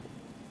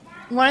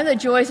One of the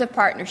joys of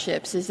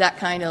partnerships is that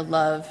kind of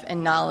love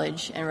and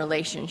knowledge and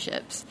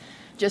relationships.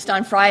 Just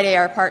on Friday,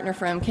 our partner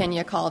from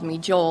Kenya called me,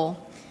 Joel,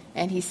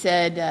 and he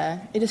said,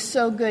 "It is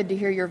so good to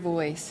hear your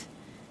voice."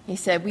 He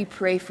said, "We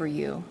pray for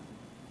you."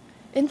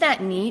 Isn't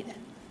that neat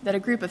that a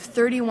group of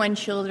 31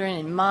 children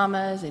and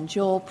mamas and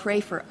Joel pray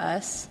for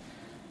us?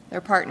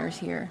 They're partners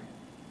here.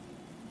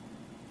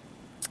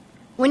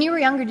 When you were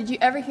younger, did you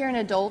ever hear an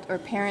adult or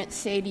parent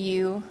say to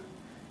you,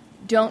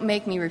 "Don't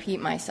make me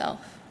repeat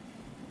myself"?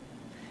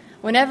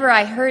 Whenever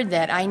I heard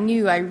that, I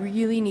knew I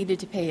really needed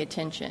to pay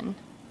attention.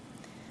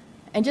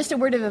 And just a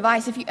word of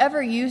advice, if you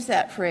ever use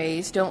that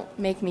phrase, "Don't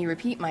make me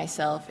repeat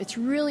myself," it's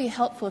really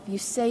helpful if you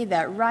say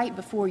that right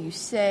before you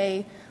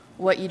say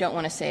what you don't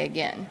want to say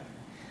again.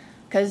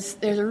 Because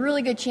there's a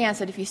really good chance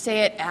that if you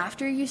say it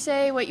after you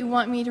say what you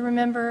want me to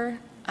remember,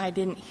 I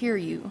didn't hear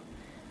you,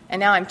 and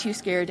now I'm too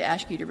scared to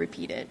ask you to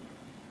repeat it.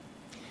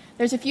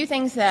 There's a few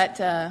things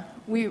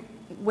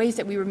ways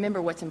that we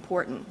remember what's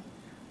important.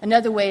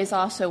 Another way is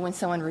also when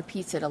someone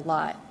repeats it a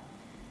lot.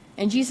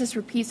 And Jesus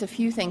repeats a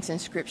few things in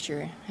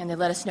Scripture, and they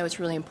let us know it's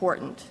really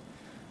important.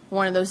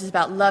 One of those is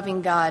about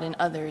loving God and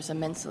others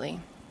immensely.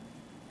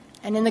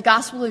 And in the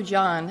Gospel of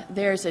John,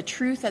 there's a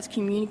truth that's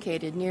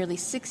communicated nearly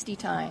 60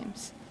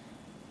 times.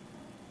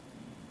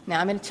 Now,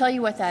 I'm going to tell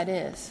you what that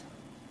is.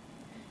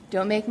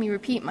 Don't make me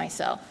repeat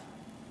myself.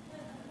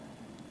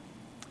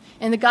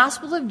 In the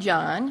Gospel of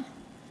John,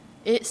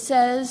 it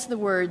says the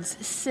words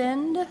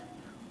 "sinned"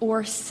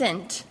 or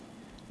 "sent"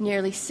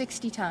 nearly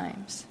 60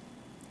 times.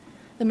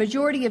 The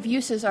majority of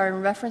uses are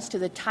in reference to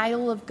the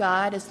title of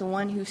God as the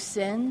one who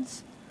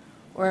sends,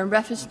 or in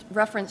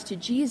reference to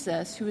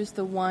Jesus, who is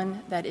the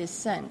one that is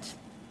sent.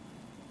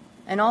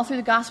 And all through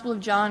the Gospel of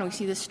John, we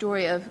see the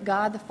story of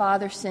God the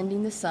Father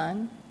sending the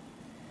Son,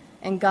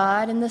 and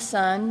God and the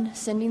Son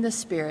sending the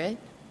Spirit,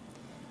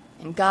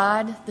 and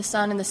God, the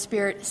Son, and the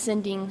Spirit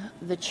sending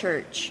the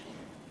church.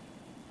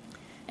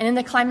 And in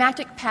the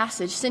climactic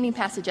passage, sending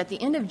passage at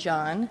the end of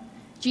John,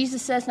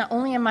 Jesus says, "Not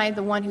only am I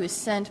the one who is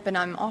sent, but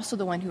I'm also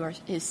the one who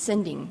is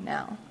sending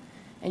now."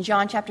 In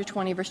John chapter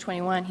 20, verse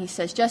 21, he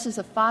says, "Just as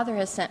the Father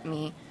has sent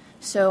me,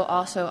 so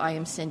also I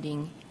am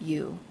sending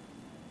you."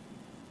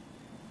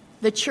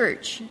 The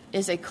church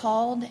is a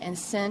called and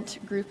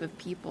sent group of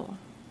people,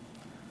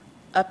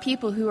 a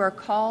people who are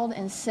called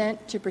and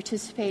sent to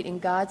participate in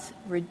God's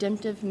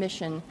redemptive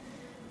mission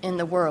in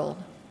the world.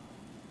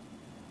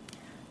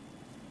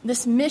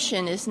 This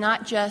mission is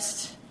not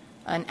just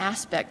an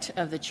aspect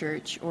of the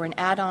church or an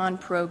add-on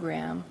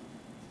program.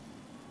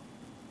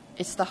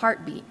 It's the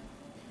heartbeat.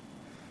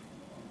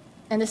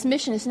 And this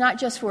mission is not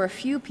just for a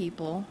few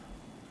people.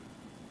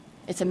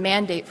 It's a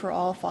mandate for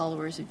all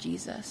followers of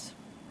Jesus.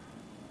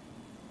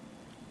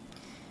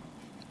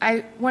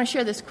 I want to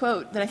share this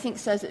quote that I think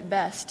says it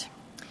best.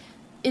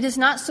 "It is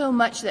not so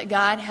much that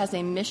God has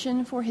a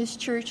mission for his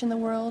church in the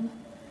world,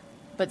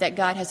 but that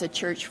God has a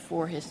church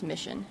for his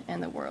mission in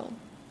the world."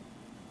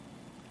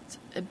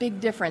 A big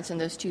difference in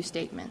those two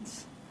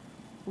statements.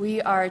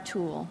 We are a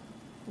tool.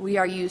 We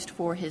are used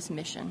for his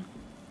mission.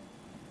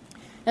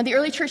 Now, the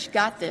early church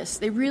got this.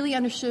 They really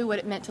understood what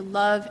it meant to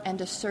love and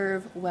to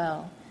serve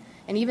well.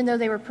 And even though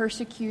they were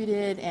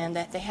persecuted and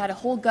that they had a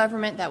whole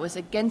government that was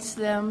against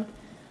them,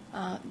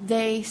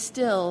 they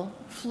still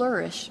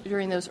flourished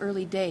during those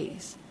early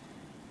days.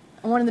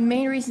 And one of the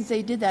main reasons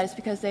they did that is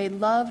because they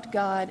loved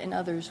God and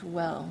others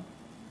well.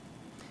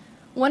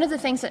 One of the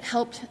things that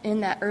helped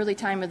in that early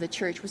time of the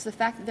church was the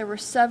fact that there were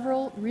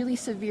several really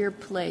severe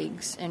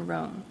plagues in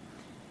Rome,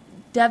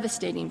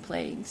 devastating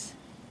plagues.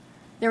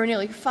 There were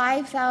nearly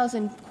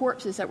 5,000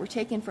 corpses that were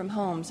taken from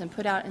homes and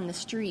put out in the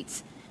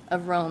streets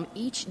of Rome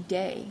each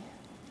day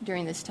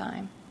during this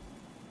time.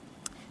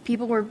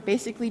 People were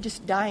basically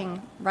just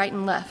dying right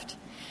and left.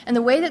 And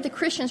the way that the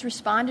Christians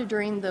responded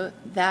during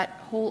that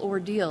whole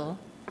ordeal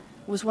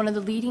was one of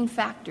the leading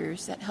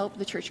factors that helped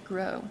the church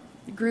grow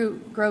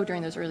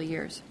during those early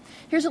years.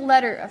 Here's a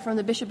letter from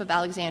the Bishop of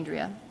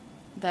Alexandria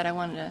that I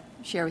wanted to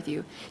share with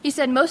you. He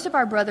said, "Most of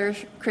our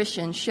brothers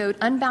Christians showed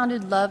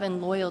unbounded love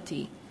and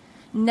loyalty,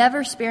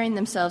 never sparing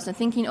themselves and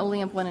thinking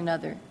only of one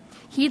another.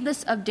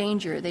 Heedless of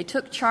danger, they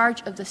took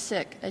charge of the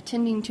sick,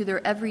 attending to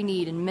their every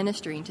need and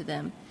ministering to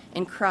them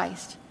in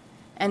Christ,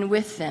 and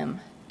with them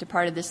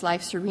departed this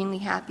life serenely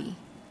happy.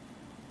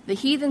 The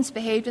heathens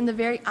behaved in the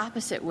very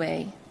opposite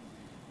way.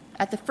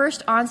 At the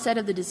first onset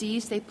of the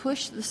disease, they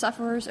pushed the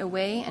sufferers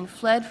away and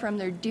fled from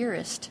their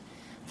dearest,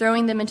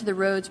 throwing them into the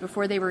roads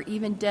before they were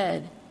even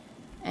dead,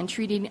 and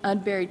treating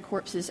unburied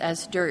corpses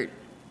as dirt,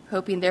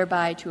 hoping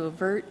thereby to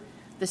avert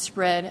the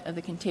spread of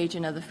the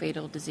contagion of the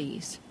fatal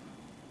disease."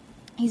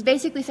 He's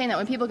basically saying that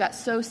when people got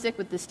so sick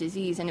with this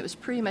disease, and it was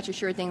pretty much a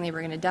sure thing they were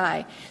going to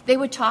die, they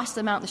would toss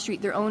them out in the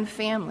street, their own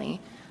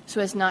family,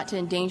 so as not to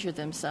endanger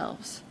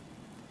themselves.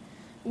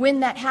 When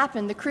that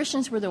happened, the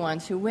Christians were the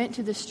ones who went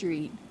to the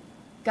street,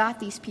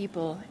 got these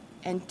people,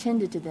 and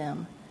tended to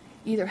them,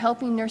 either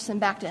helping nurse them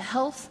back to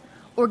health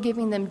or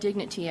giving them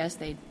dignity as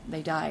they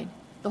died,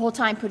 the whole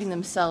time putting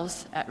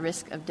themselves at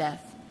risk of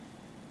death.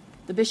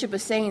 The bishop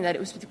was saying that it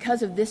was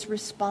because of this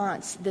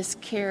response, this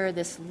care,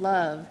 this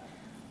love,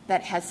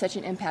 that had such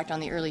an impact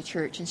on the early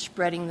church in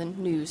spreading the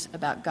news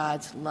about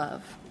God's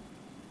love.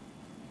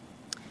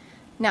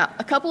 Now,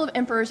 a couple of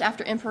emperors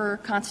after Emperor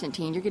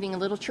Constantine, you're getting a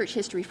little church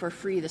history for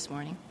free this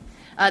morning.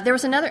 There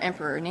was another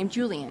emperor named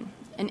Julian.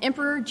 And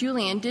Emperor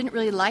Julian didn't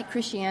really like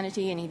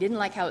Christianity, and he didn't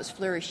like how it was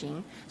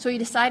flourishing, so he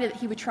decided that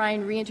he would try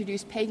and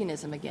reintroduce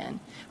paganism again,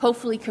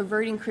 hopefully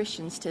converting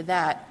Christians to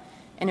that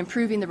and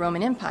improving the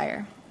Roman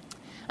Empire.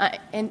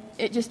 And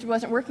it just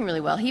wasn't working really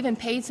well. He even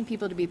paid some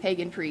people to be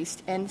pagan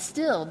priests, and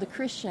still the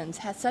Christians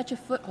had such a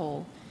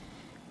foothold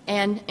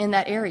in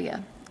that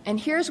area. And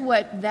here's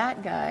what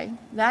that guy,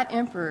 that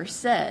emperor,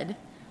 said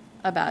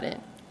about it.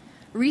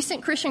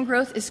 Recent Christian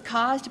growth is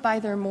caused by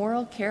their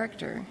moral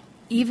character,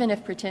 even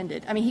if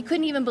pretended. I mean, he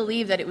couldn't even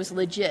believe that it was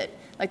legit.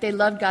 Like, they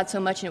loved God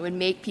so much and it would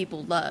make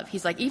people love.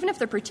 He's like, even if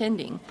they're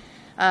pretending,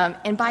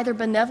 and by their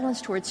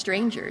benevolence towards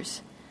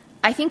strangers.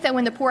 I think that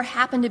when the poor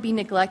happened to be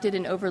neglected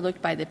and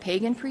overlooked by the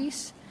pagan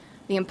priests,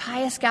 the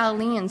impious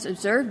Galileans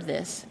observed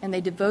this, and they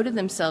devoted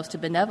themselves to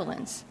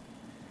benevolence.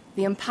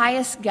 The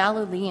impious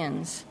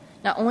Galileans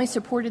not only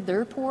supported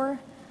their poor,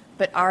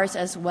 but ours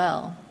as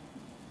well.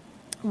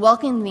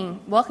 Welcoming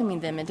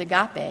them into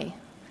agape,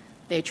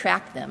 they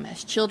attract them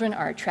as children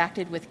are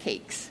attracted with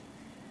cakes.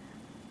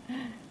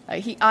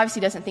 He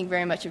obviously doesn't think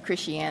very much of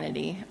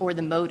Christianity or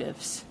the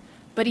motives,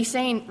 but he's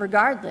saying,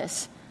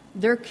 regardless,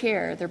 their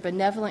care, their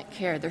benevolent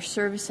care, their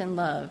service and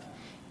love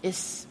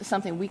is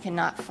something we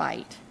cannot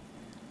fight.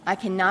 I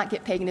cannot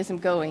get paganism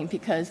going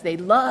because they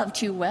love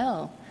too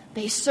well.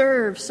 They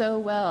serve so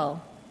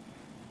well.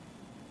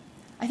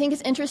 I think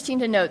it's interesting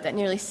to note that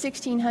nearly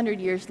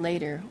 1,600 years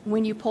later,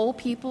 when you poll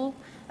people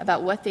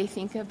about what they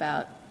think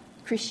about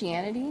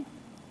Christianity,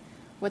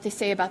 what they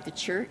say about the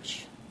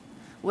church,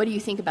 what do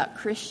you think about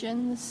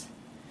Christians,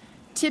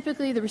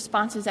 typically the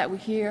responses that we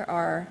hear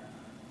are,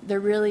 they're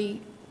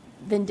really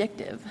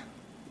vindictive.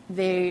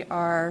 They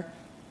are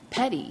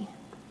petty.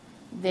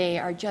 They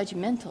are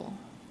judgmental.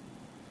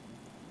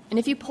 And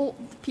if you poll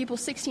people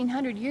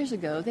 1,600 years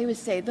ago, they would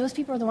say those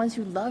people are the ones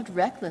who loved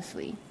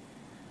recklessly.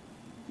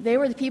 They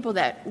were the people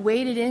that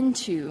waded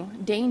into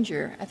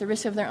danger at the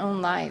risk of their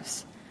own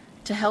lives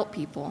to help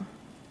people.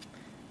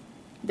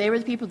 They were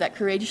the people that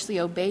courageously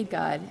obeyed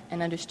God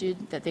and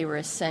understood that they were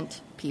a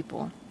sent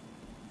people.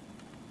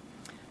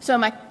 So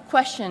my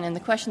question, and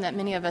the question that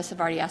many of us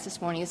have already asked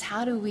this morning, is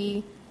how do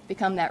we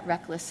become that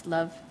reckless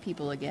love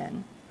people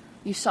again?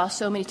 You saw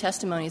so many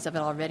testimonies of it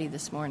already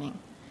this morning.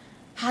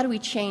 How do we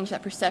change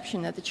that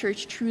perception that the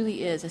church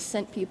truly is a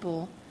sent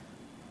people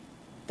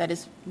that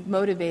is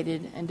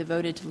motivated and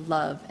devoted to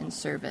love and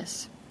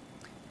service?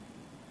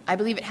 I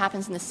believe it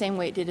happens in the same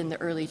way it did in the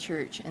early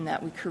church, in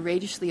that we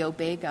courageously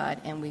obey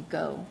God and we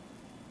go.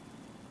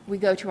 We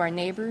go to our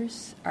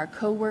neighbors, our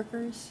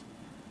co-workers.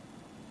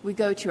 We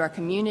go to our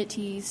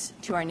communities,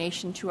 to our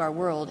nation, to our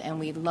world, and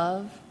we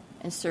love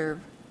and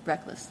serve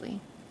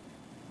recklessly.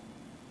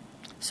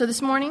 So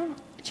this morning,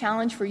 a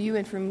challenge for you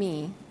and for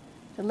me,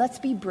 that let's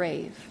be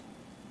brave.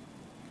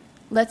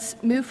 Let's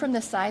move from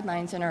the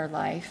sidelines in our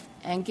life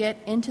and get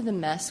into the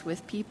mess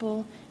with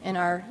people in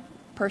our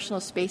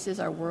personal spaces,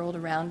 our world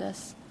around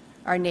us,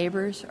 our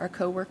neighbors, our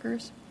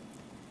co-workers.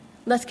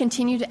 Let's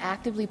continue to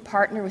actively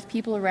partner with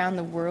people around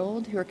the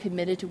world who are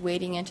committed to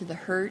wading into the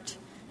hurt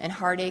and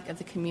heartache of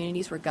the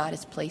communities where God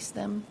has placed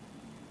them.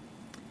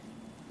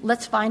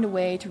 Let's find a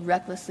way to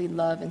recklessly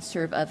love and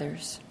serve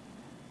others.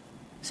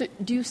 So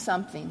do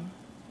something.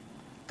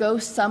 Go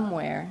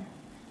somewhere.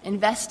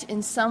 Invest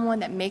in someone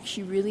that makes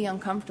you really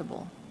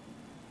uncomfortable.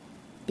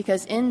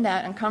 Because in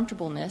that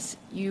uncomfortableness,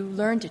 you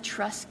learn to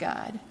trust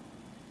God.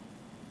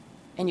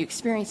 And you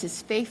experience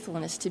His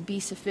faithfulness to be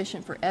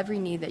sufficient for every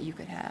need that you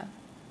could have.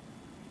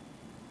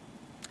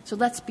 So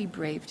let's be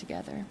brave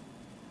together.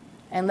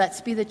 And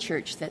let's be the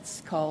church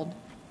that's called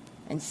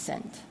and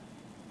sent.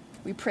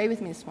 We pray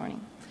with me this morning.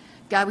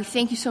 God, we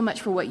thank you so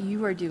much for what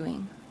you are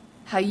doing,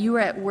 how you are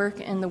at work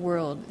in the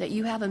world, that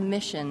you have a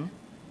mission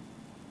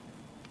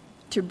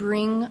to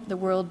bring the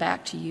world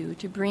back to you,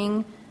 to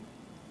bring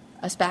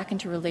us back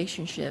into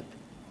relationship,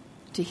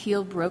 to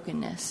heal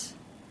brokenness.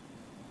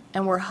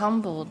 And we're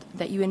humbled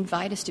that you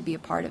invite us to be a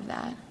part of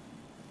that.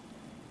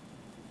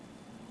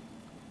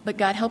 But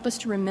God, help us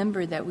to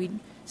remember that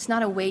it's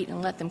not a wait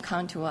and let them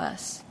come to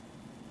us.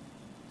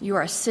 You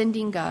are a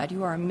sending God.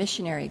 You are a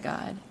missionary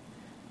God.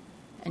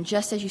 And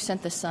just as you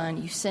sent the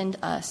Son, you send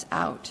us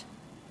out,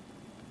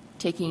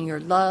 taking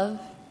your love,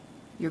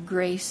 your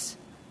grace,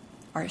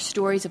 our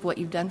stories of what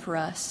you've done for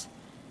us,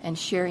 and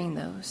sharing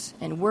those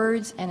in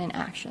words and in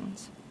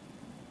actions.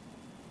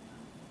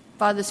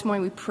 Father, this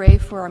morning we pray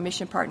for our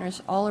mission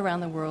partners all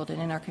around the world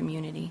and in our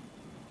community.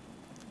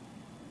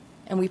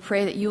 And we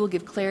pray that you will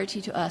give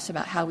clarity to us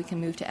about how we can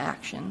move to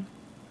action,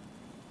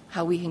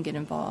 how we can get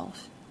involved,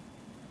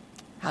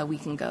 how we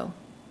can go.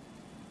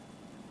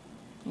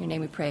 In your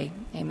name we pray.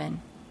 Amen.